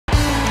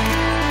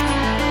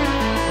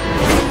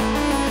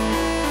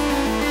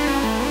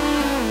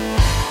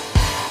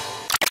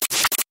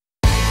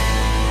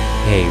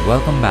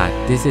welcome back.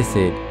 This is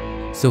Sid.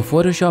 So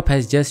Photoshop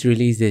has just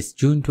released its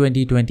June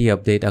 2020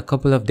 update a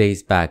couple of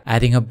days back,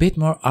 adding a bit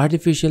more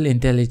artificial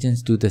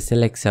intelligence to the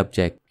select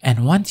subject.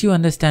 And once you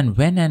understand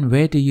when and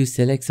where to use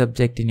select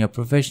subject in your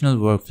professional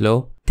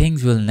workflow,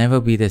 things will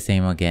never be the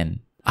same again.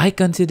 I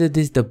consider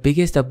this the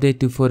biggest update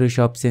to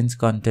Photoshop since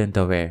Content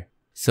Aware.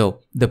 So,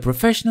 the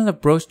professional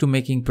approach to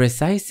making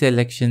precise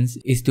selections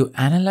is to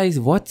analyze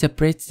what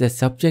separates the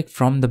subject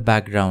from the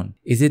background.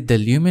 Is it the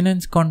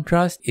luminance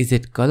contrast, is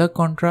it color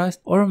contrast,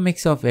 or a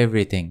mix of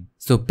everything?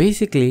 So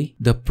basically,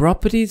 the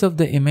properties of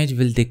the image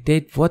will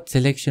dictate what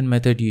selection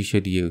method you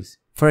should use.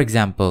 For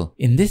example,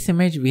 in this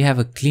image we have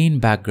a clean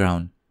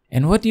background.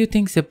 And what do you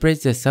think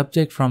separates the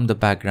subject from the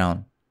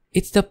background?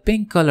 It's the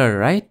pink color,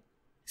 right?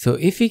 So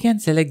if we can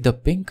select the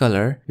pink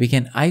color, we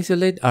can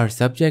isolate our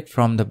subject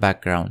from the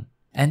background.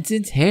 And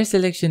since hair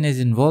selection is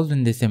involved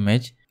in this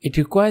image, it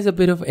requires a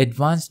bit of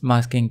advanced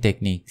masking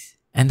techniques.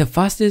 And the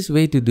fastest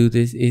way to do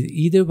this is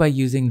either by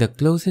using the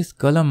closest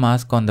color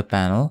mask on the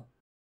panel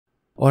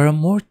or a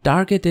more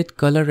targeted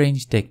color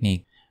range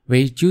technique where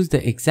you choose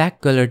the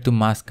exact color to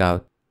mask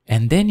out.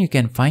 And then you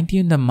can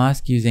fine-tune the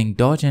mask using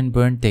dodge and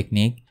burn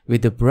technique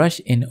with the brush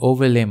in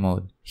overlay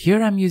mode.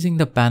 Here I'm using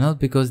the panel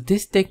because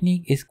this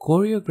technique is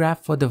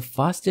choreographed for the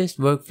fastest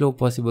workflow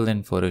possible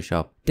in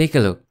Photoshop. Take a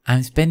look.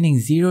 I'm spending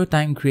zero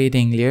time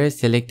creating layers,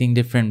 selecting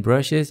different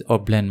brushes or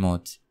blend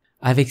modes.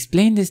 I've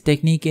explained this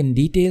technique in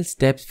detailed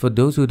steps for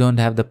those who don't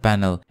have the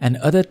panel and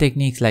other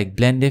techniques like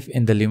blend if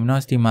in the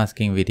luminosity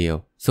masking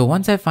video. So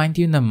once I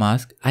fine-tune the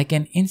mask, I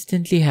can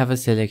instantly have a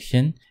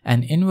selection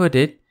and invert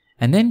it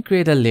and then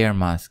create a layer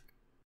mask.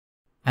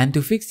 And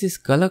to fix this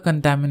color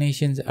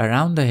contaminations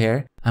around the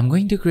hair, I'm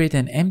going to create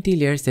an empty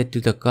layer set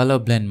to the color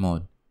blend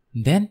mode.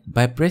 Then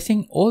by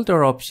pressing Alt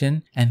or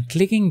Option and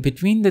clicking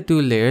between the two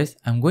layers,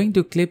 I'm going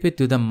to clip it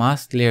to the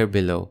mask layer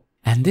below.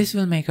 And this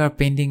will make our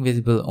painting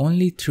visible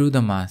only through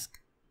the mask.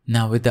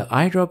 Now with the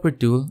eyedropper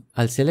tool,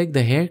 I'll select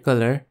the hair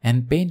color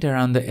and paint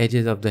around the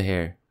edges of the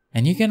hair.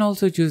 And you can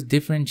also choose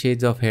different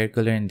shades of hair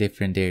color in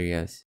different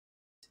areas.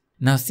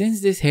 Now since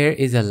this hair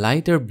is a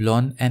lighter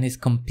blonde and is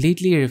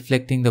completely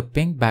reflecting the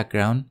pink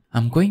background,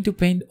 I'm going to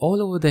paint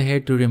all over the hair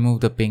to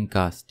remove the pink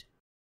cast.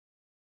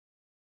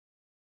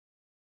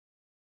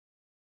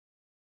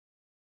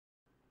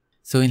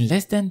 So in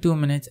less than 2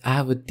 minutes I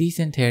have a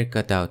decent hair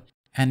cut out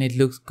and it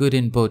looks good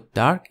in both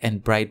dark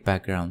and bright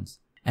backgrounds.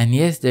 And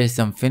yes, there's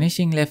some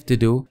finishing left to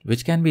do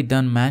which can be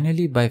done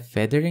manually by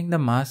feathering the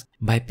mask,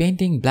 by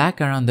painting black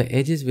around the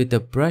edges with a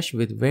brush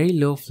with very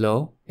low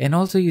flow, and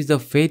also use the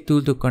fade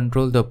tool to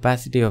control the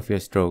opacity of your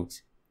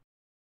strokes.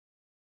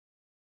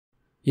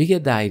 You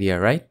get the idea,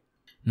 right?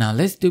 Now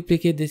let's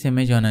duplicate this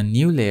image on a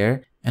new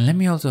layer and let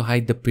me also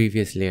hide the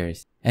previous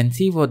layers and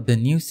see what the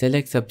new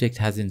select subject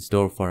has in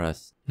store for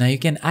us. Now you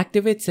can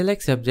activate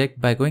select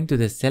subject by going to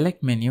the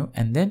select menu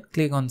and then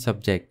click on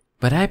subject.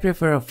 But I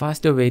prefer a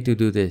faster way to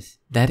do this.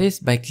 That is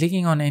by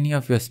clicking on any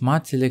of your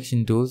smart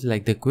selection tools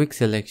like the quick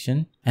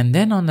selection and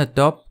then on the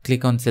top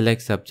click on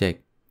select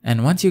subject.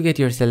 And once you get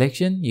your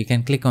selection, you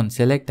can click on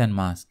select and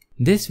mask.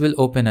 This will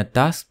open a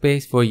task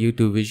space for you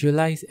to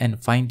visualize and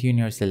fine-tune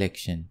your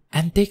selection.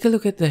 And take a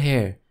look at the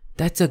hair.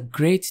 That's a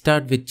great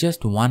start with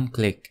just one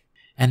click.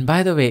 And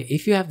by the way,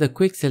 if you have the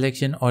quick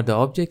selection or the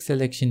object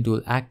selection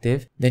tool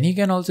active, then you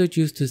can also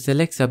choose to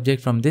select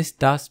subject from this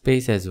task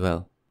space as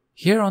well.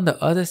 Here on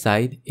the other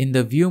side, in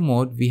the view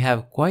mode, we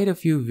have quite a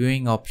few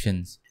viewing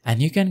options. And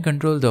you can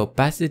control the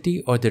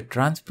opacity or the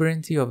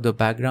transparency of the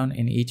background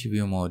in each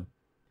view mode.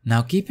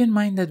 Now keep in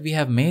mind that we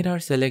have made our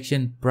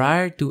selection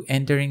prior to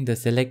entering the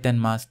select and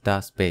mask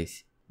task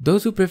space.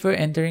 Those who prefer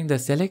entering the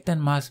select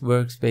and mask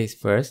workspace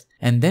first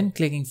and then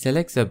clicking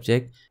select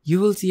subject,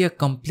 you will see a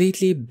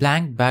completely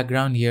blank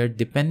background here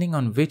depending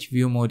on which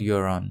view mode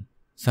you're on.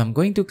 So I'm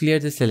going to clear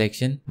the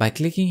selection by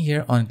clicking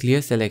here on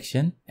clear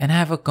selection and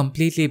have a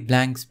completely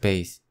blank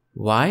space.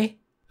 Why?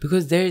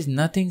 Because there is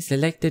nothing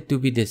selected to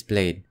be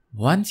displayed.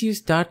 Once you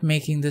start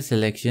making the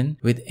selection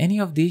with any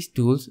of these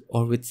tools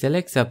or with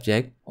select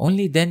subject,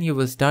 only then you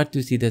will start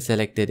to see the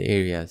selected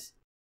areas.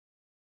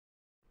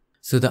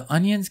 So the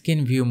onion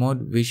skin view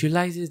mode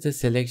visualizes the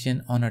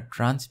selection on a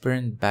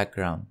transparent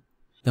background.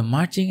 The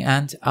marching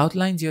ants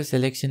outlines your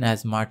selection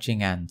as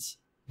marching ants.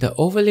 The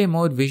overlay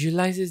mode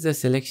visualizes the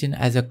selection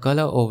as a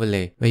color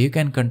overlay where you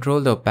can control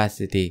the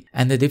opacity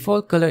and the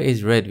default color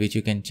is red which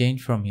you can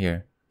change from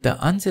here. The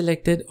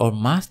unselected or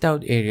masked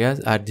out areas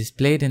are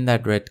displayed in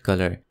that red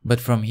color, but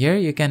from here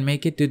you can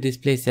make it to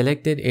display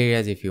selected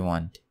areas if you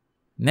want.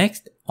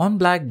 Next, on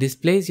black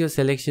displays your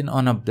selection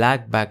on a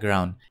black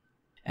background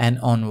and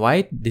on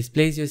white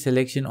displays your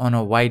selection on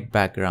a white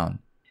background.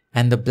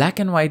 And the black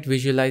and white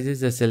visualizes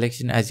the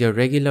selection as your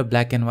regular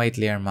black and white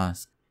layer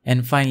mask.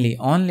 And finally,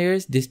 on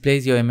layers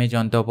displays your image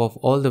on top of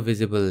all the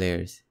visible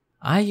layers.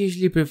 I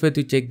usually prefer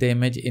to check the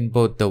image in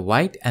both the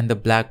white and the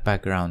black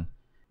background.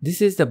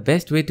 This is the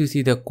best way to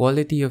see the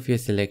quality of your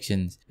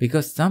selections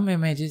because some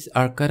images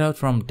are cut out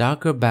from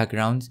darker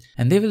backgrounds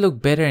and they will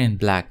look better in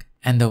black,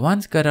 and the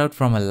ones cut out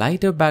from a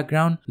lighter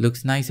background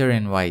looks nicer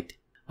in white.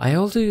 I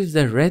also use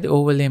the red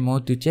overlay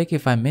mode to check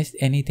if I missed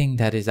anything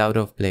that is out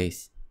of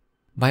place.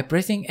 By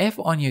pressing F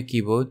on your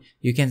keyboard,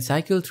 you can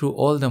cycle through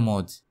all the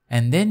modes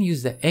and then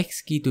use the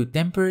X key to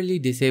temporarily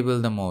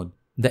disable the mode.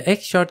 The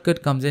X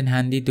shortcut comes in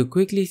handy to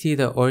quickly see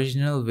the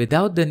original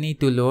without the need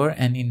to lower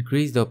and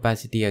increase the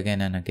opacity again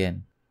and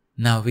again.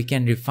 Now we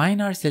can refine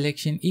our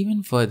selection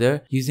even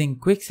further using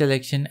quick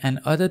selection and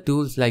other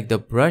tools like the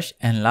brush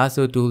and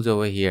lasso tools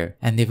over here,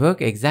 and they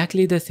work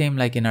exactly the same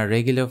like in our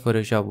regular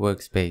Photoshop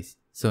workspace.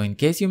 So in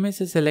case you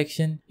miss a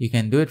selection, you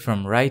can do it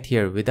from right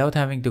here without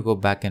having to go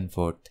back and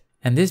forth.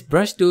 And this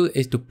brush tool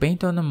is to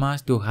paint on the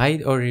mask to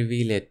hide or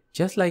reveal it,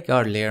 just like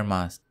our layer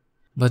mask.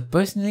 But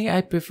personally,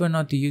 I prefer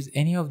not to use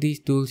any of these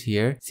tools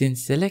here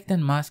since select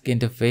and mask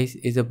interface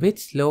is a bit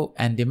slow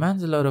and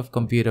demands a lot of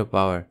computer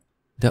power.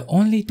 The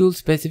only tool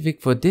specific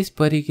for this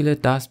particular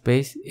task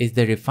space is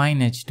the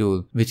Refine Edge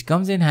tool, which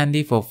comes in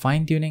handy for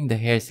fine-tuning the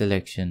hair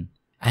selection.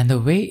 And the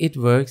way it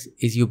works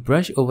is you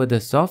brush over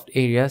the soft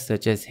areas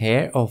such as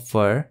hair or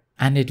fur,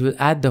 and it will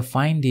add the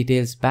fine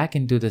details back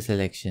into the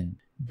selection.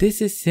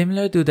 This is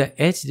similar to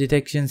the edge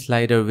detection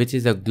slider, which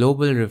is a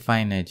global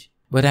refine edge.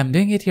 But I'm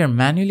doing it here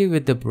manually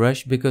with the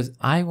brush because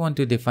I want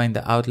to define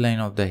the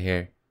outline of the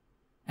hair.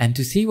 And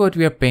to see what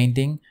we are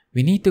painting,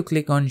 we need to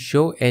click on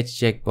Show Edge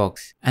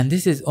checkbox, and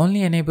this is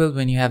only enabled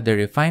when you have the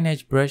Refine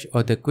Edge brush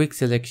or the Quick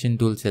Selection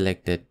tool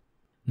selected.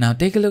 Now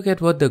take a look at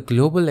what the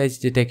Global Edge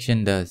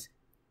Detection does.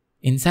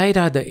 Inside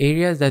are the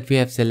areas that we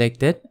have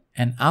selected,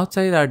 and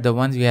outside are the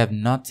ones we have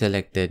not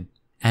selected.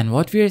 And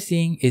what we are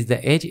seeing is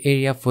the edge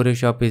area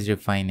Photoshop is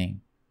refining.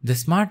 The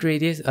Smart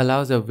Radius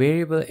allows a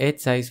variable edge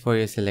size for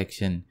your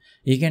selection.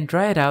 You can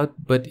try it out,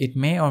 but it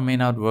may or may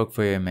not work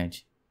for your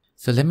image.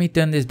 So let me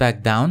turn this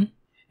back down.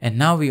 And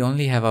now we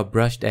only have a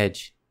brushed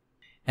edge.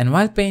 And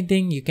while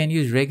painting, you can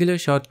use regular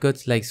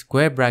shortcuts like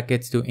square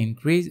brackets to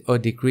increase or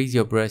decrease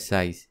your brush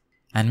size.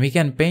 And we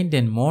can paint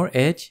in more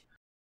edge,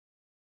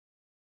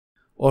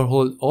 or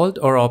hold Alt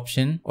or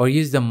Option, or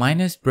use the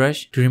minus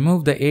brush to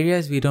remove the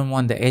areas we don't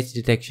want the edge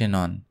detection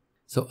on.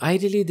 So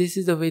ideally this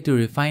is the way to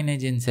refine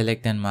edge in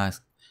Select and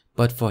Mask.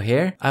 But for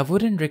hair, I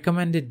wouldn't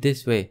recommend it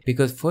this way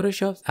because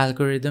Photoshop's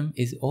algorithm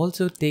is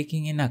also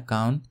taking in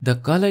account the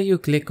color you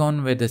click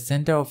on where the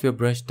center of your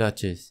brush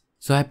touches.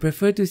 So I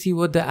prefer to see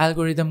what the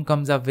algorithm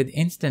comes up with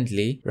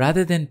instantly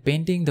rather than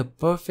painting the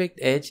perfect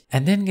edge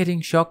and then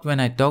getting shocked when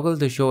I toggle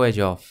the show edge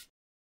off.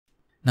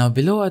 Now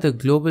below are the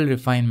global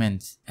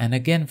refinements, and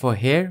again for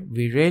hair,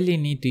 we rarely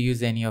need to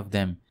use any of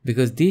them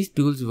because these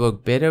tools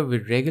work better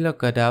with regular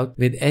cutout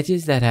with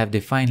edges that have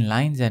defined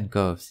lines and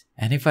curves.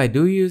 And if I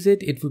do use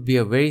it, it would be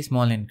a very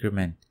small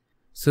increment.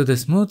 So the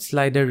smooth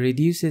slider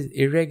reduces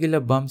irregular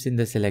bumps in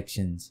the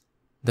selections.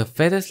 The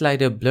feather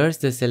slider blurs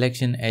the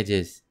selection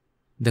edges.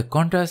 The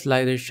contrast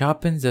slider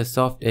sharpens the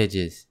soft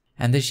edges.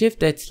 And the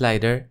shift edge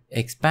slider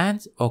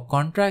expands or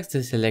contracts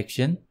the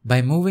selection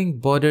by moving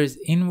borders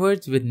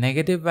inwards with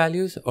negative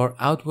values or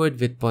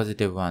outward with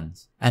positive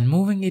ones. And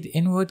moving it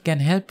inward can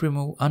help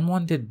remove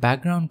unwanted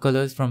background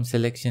colors from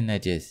selection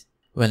edges.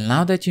 Well,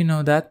 now that you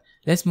know that,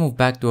 let's move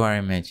back to our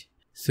image.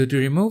 So to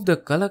remove the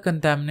color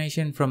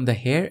contamination from the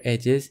hair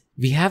edges,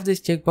 we have this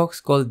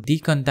checkbox called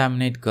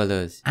Decontaminate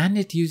Colors, and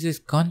it uses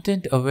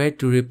Content Aware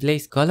to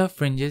replace color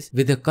fringes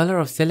with the color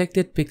of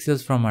selected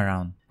pixels from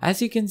around.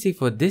 As you can see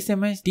for this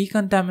image,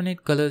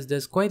 Decontaminate Colors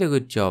does quite a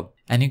good job,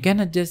 and you can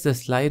adjust the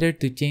slider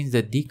to change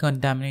the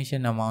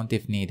decontamination amount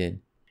if needed.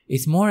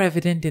 It's more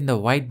evident in the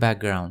white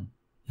background.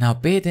 Now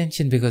pay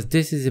attention because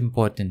this is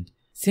important.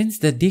 Since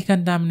the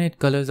Decontaminate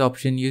Colors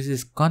option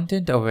uses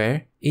Content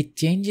Aware, it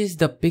changes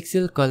the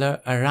pixel color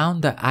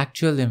around the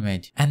actual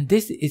image, and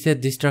this is a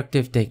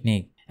destructive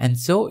technique, and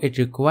so it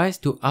requires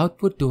to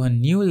output to a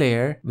new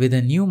layer with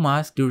a new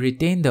mask to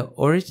retain the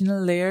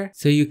original layer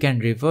so you can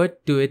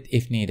revert to it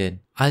if needed.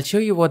 I'll show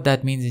you what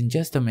that means in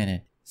just a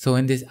minute. So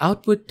in this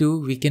output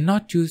to, we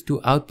cannot choose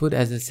to output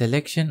as a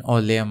selection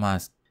or layer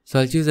mask.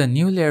 So I'll choose a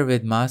new layer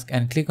with mask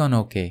and click on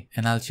OK,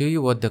 and I'll show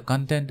you what the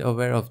Content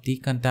Aware of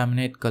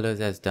Decontaminate Colors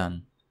has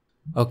done.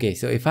 Okay,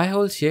 so if I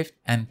hold shift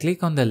and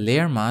click on the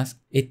layer mask,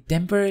 it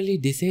temporarily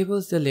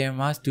disables the layer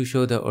mask to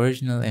show the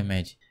original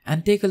image.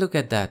 And take a look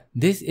at that.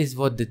 This is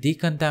what the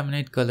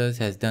Decontaminate Colors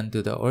has done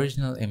to the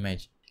original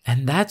image.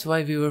 And that's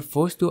why we were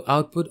forced to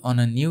output on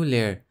a new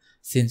layer,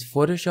 since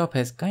Photoshop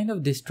has kind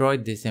of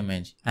destroyed this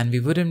image and we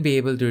wouldn't be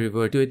able to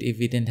revert to it if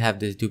we didn't have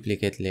this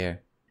duplicate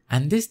layer.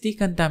 And this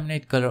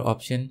Decontaminate Color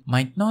option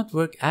might not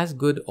work as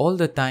good all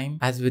the time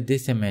as with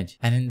this image,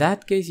 and in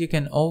that case you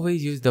can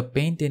always use the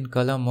paint in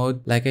color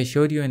mode like I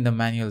showed you in the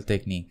manual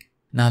technique.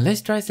 Now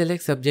let's try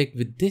select subject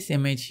with this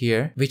image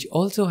here, which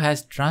also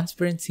has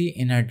transparency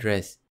in her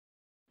dress.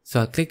 So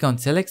I'll click on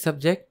select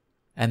subject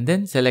and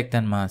then select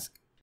and mask.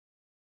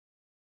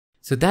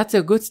 So that's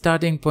a good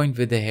starting point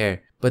with the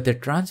hair, but the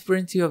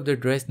transparency of the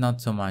dress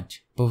not so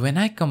much. But when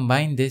I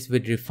combine this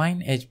with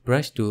Refine Edge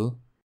brush tool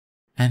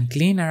and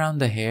clean around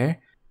the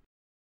hair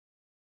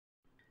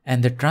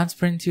and the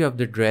transparency of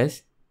the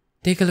dress,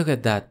 Take a look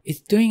at that. It's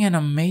doing an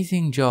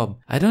amazing job.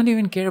 I don't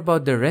even care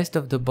about the rest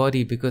of the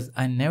body because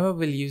I never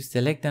will use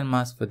select and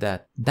mask for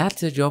that.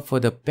 That's a job for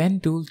the pen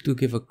tool to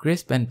give a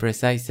crisp and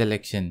precise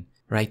selection.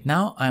 Right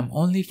now, I'm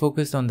only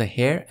focused on the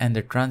hair and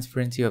the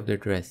transparency of the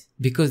dress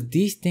because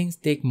these things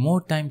take more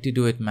time to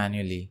do it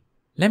manually.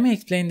 Let me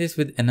explain this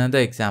with another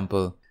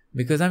example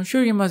because I'm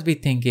sure you must be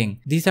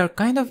thinking, these are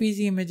kind of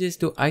easy images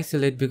to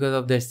isolate because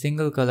of their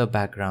single color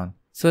background.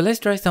 So let's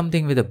try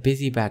something with a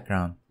busy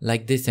background,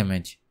 like this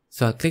image.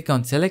 So I'll click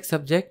on select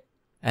subject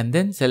and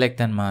then select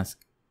and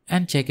mask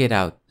and check it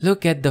out.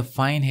 Look at the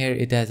fine hair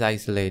it has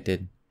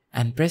isolated.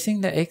 And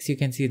pressing the X you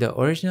can see the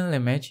original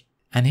image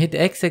and hit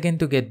X again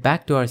to get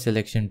back to our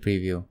selection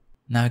preview.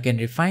 Now I can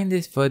refine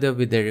this further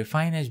with the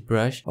refine edge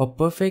brush or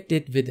perfect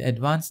it with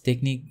advanced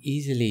technique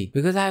easily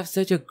because I have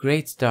such a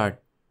great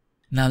start.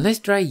 Now let's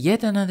try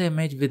yet another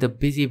image with a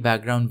busy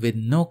background with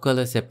no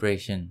color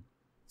separation.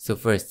 So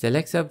first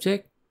select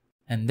subject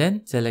and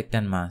then select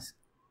and mask.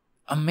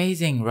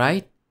 Amazing,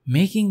 right?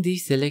 Making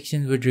these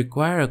selections would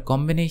require a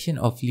combination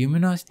of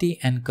luminosity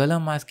and color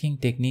masking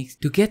techniques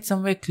to get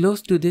somewhere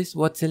close to this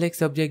what select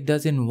subject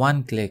does in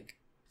one click.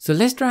 So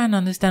let's try and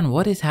understand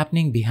what is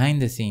happening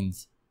behind the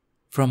scenes.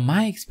 From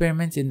my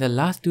experiments in the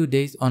last 2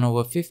 days on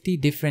over 50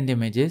 different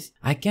images,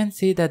 I can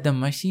say that the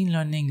machine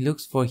learning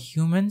looks for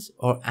humans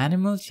or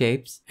animal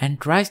shapes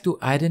and tries to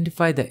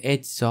identify the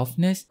edge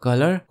softness,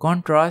 color,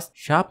 contrast,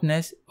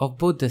 sharpness of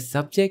both the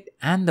subject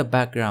and the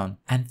background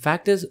and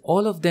factors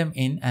all of them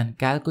in and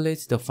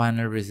calculates the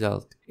final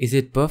result. Is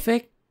it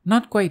perfect?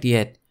 Not quite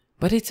yet,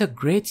 but it's a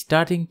great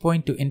starting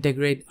point to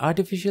integrate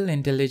artificial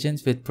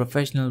intelligence with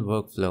professional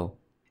workflow.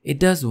 It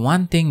does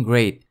one thing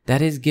great,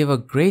 that is give a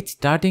great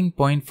starting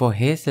point for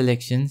hair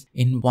selections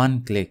in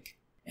one click.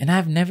 And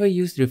I've never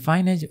used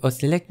refine edge or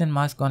select and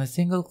mask on a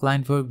single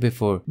client work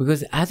before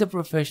because as a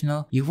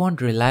professional you want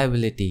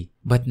reliability.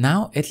 But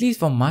now, at least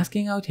for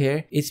masking out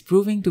hair, it's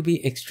proving to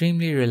be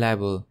extremely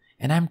reliable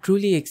and I'm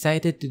truly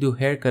excited to do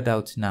hair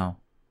cutouts now.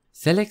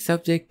 Select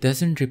subject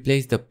doesn't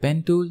replace the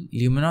pen tool,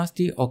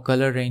 luminosity or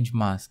color range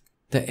mask.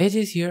 The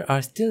edges here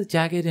are still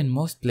jagged in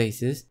most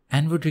places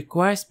and would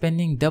require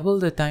spending double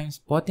the time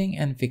spotting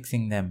and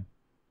fixing them.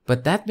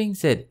 But that being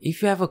said,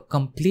 if you have a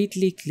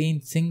completely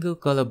clean single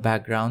color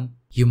background,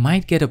 you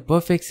might get a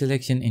perfect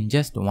selection in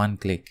just one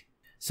click.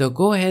 So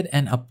go ahead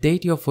and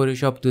update your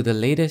Photoshop to the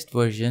latest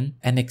version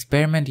and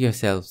experiment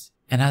yourselves.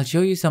 And I'll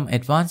show you some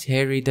advanced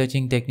hair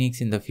retouching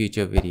techniques in the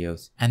future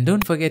videos. And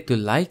don't forget to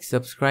like,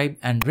 subscribe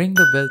and ring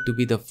the bell to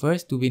be the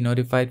first to be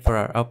notified for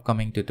our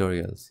upcoming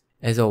tutorials.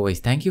 As always,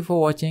 thank you for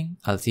watching.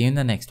 I'll see you in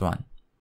the next one.